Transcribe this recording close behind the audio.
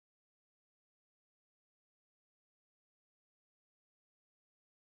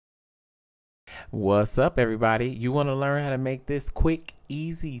What's up, everybody? You want to learn how to make this quick,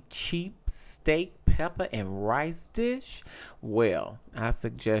 easy, cheap steak, pepper, and rice dish? Well, I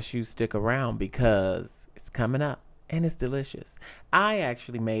suggest you stick around because it's coming up and it's delicious. I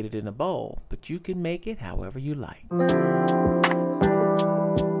actually made it in a bowl, but you can make it however you like.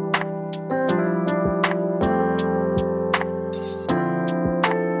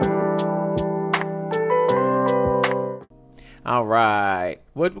 All right,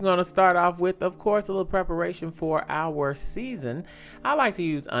 what we're going to start off with, of course, a little preparation for our season. I like to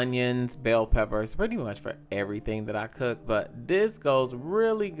use onions, bell peppers, pretty much for everything that I cook, but this goes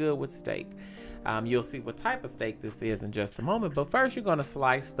really good with steak. You'll see what type of steak this is in just a moment, but first you're going to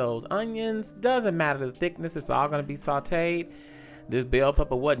slice those onions. Doesn't matter the thickness, it's all going to be sauteed. This bell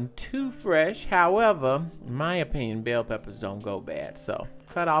pepper wasn't too fresh. However, in my opinion, bell peppers don't go bad. So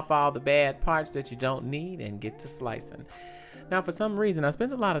cut off all the bad parts that you don't need and get to slicing. Now, for some reason, I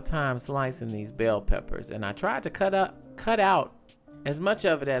spent a lot of time slicing these bell peppers, and I tried to cut out as much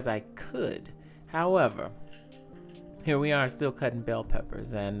of it as I could. However, here we are still cutting bell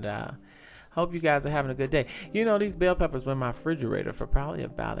peppers, and hope you guys are having a good day. You know, these bell peppers were in my refrigerator for probably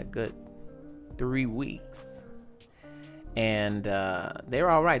about a good 3 weeks, and they're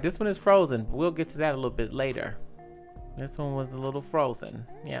all right. This one is frozen. We'll get to that a little bit later. This one was a little frozen.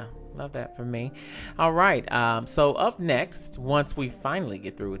 Yeah, love that for me. All right, so up next, once we finally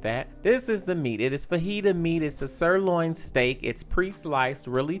get through with that, this is the meat. It is fajita meat. It's a sirloin steak. It's pre-sliced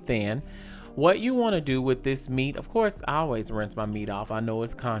really thin. What you want to do with this meat, of course, I always rinse my meat off. I know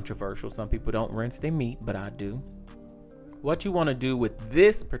it's controversial. Some people don't rinse their meat, but I do. What you want to do with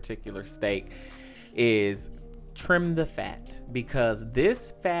this particular steak is trim the fat, because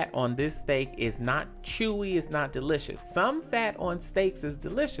this fat on this steak is not chewy, it's not delicious. Some fat on steaks is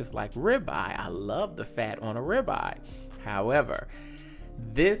delicious, like ribeye. I love the fat on a ribeye. However,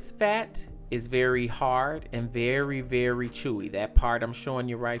 this fat is very hard and very, very chewy. That part I'm showing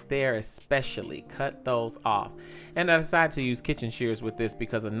you right there, especially, cut those off. And I decided to use kitchen shears with this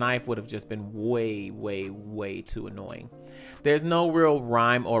because a knife would have just been way, way, way too annoying. There's no real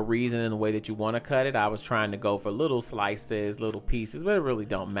rhyme or reason in the way that you want to cut it. I was trying to go for little slices, little pieces, but it really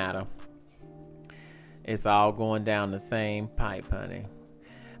don't matter. It's all going down the same pipe, honey.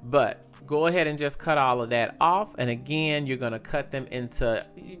 But go ahead and just cut all of that off. And again, you're going to cut them into,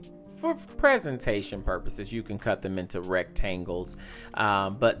 for presentation purposes, you can cut them into rectangles.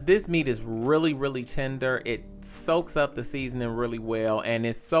 But this meat is really, really tender. It soaks up the seasoning really well, and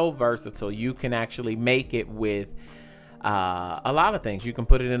it's so versatile. You can actually make it with a lot of things. You can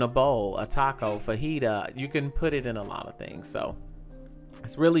put it in a bowl, a taco, fajita. You can put it in a lot of things. So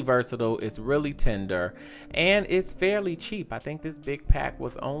it's really versatile. It's really tender, and it's fairly cheap. I think this big pack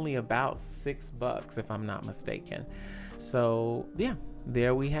was only about $6 if I'm not mistaken. So yeah,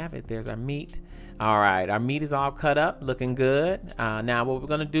 there we have it. There's our meat. All right, our meat is all cut up, looking good. Now what we're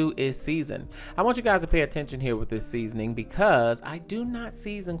gonna do is season. I want you guys to pay attention here with this seasoning because I do not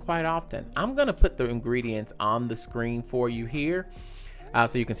season quite often. I'm gonna put the ingredients on the screen for you here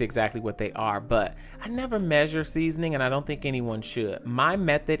so you can see exactly what they are, but I never measure seasoning, and I don't think anyone should. My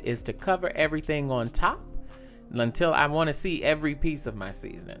method is to cover everything on top until I wanna see every piece of my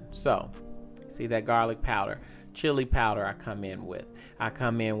seasoning. So, see that garlic powder, chili powder I come in with. I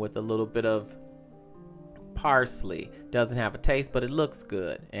come in with a little bit of parsley. Doesn't have a taste, but it looks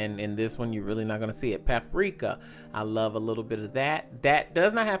good. And in this one, you're really not going to see it. Paprika. I love a little bit of that. That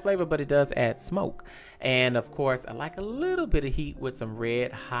does not have flavor, but it does add smoke. And of course, I like a little bit of heat with some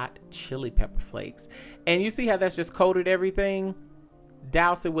red hot chili pepper flakes. And you see how that's just coated everything?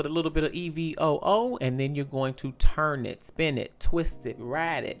 Douse it with a little bit of EVOO, and then you're going to turn it, spin it, twist it,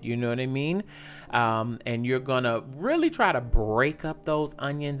 ride it, you know what I mean? And you're gonna really try to break up those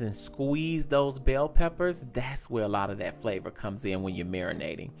onions and squeeze those bell peppers. That's where a lot of that flavor comes in when you're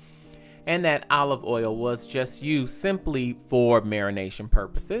marinating. And that olive oil was just used simply for marination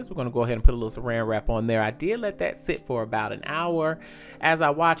purposes. We're gonna go ahead and put a little saran wrap on there. I did let that sit for about an hour as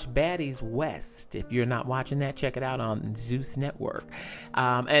I watched Baddies West. If you're not watching that, check it out on Zeus Network.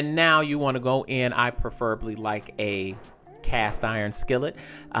 And now you wanna go in, I preferably like a cast iron skillet,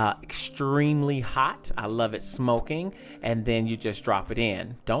 extremely hot. I love it smoking, and then you just drop it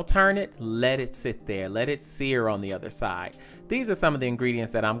in. Don't turn it, let it sit there, let it sear on the other side. These are some of the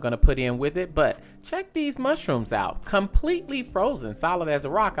ingredients that I'm gonna put in with it, but check these mushrooms out. Completely frozen, solid as a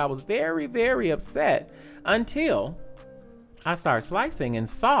rock. I was very, very upset until I started slicing and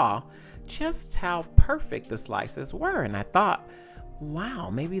saw just how perfect the slices were, and I thought, wow,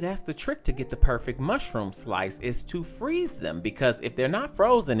 maybe that's the trick to get the perfect mushroom slice, is to freeze them, because if they're not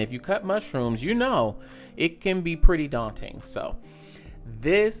frozen, if you cut mushrooms, you know, it can be pretty daunting. So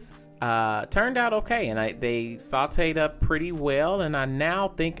This turned out okay, and they sauteed up pretty well, and I now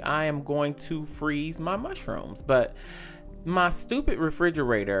think I am going to freeze my mushrooms. But my stupid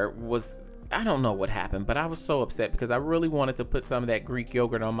refrigerator was, I don't know what happened, but I was so upset because I really wanted to put some of that Greek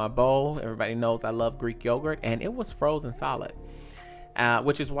yogurt on my bowl. Everybody knows I love Greek yogurt, and it was frozen solid.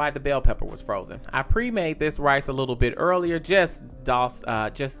 Which is why the bell pepper was frozen. I pre-made this rice a little bit earlier, just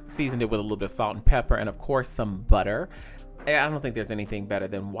seasoned it with a little bit of salt and pepper, and of course some butter. I don't think there's anything better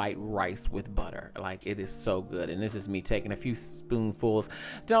than white rice with butter. Like, it is so good. And this is me taking a few spoonfuls.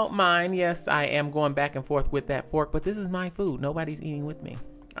 Don't mind, yes, I am going back and forth with that fork, but this is my food. Nobody's eating with me.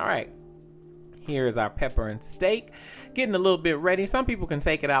 All right. Here is our pepper and steak, getting a little bit ready. Some people can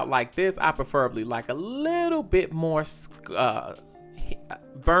take it out like this. I preferably like a little bit more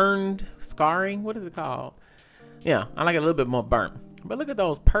burned, scarring. What is it called? Yeah, I like a little bit more burnt. But look at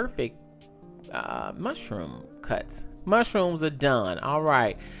those perfect mushroom cuts. Mushrooms are done. All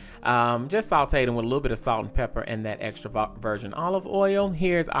right. Just sauteed them with a little bit of salt and pepper and that extra virgin olive oil.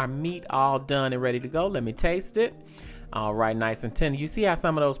 Here's our meat all done and ready to go. Let me taste it. All right, nice and tender. You see how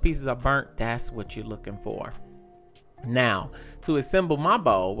some of those pieces are burnt? That's what you're looking for. Now, to assemble my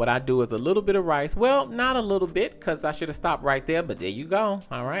bowl, what I do is a little bit of rice. Well, not a little bit, because I should have stopped right there, but there you go.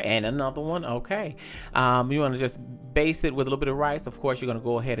 All right, and another one. Okay. You want to just base it with a little bit of rice. Of course, you're going to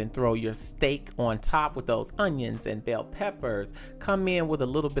go ahead and throw your steak on top with those onions and bell peppers. Come in with a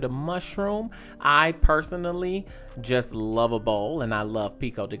little bit of mushroom. I personally just love a bowl, and I love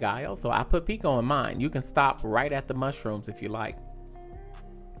pico de gallo, so I put pico in mine. You can stop right at the mushrooms if you like.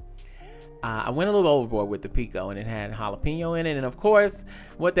 I went a little overboard with the pico, and it had jalapeno in it. And of course,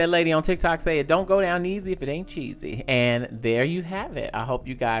 what that lady on TikTok said, don't go down easy if it ain't cheesy. And there you have it. I hope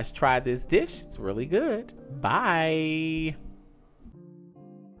you guys try this dish. It's really good. Bye.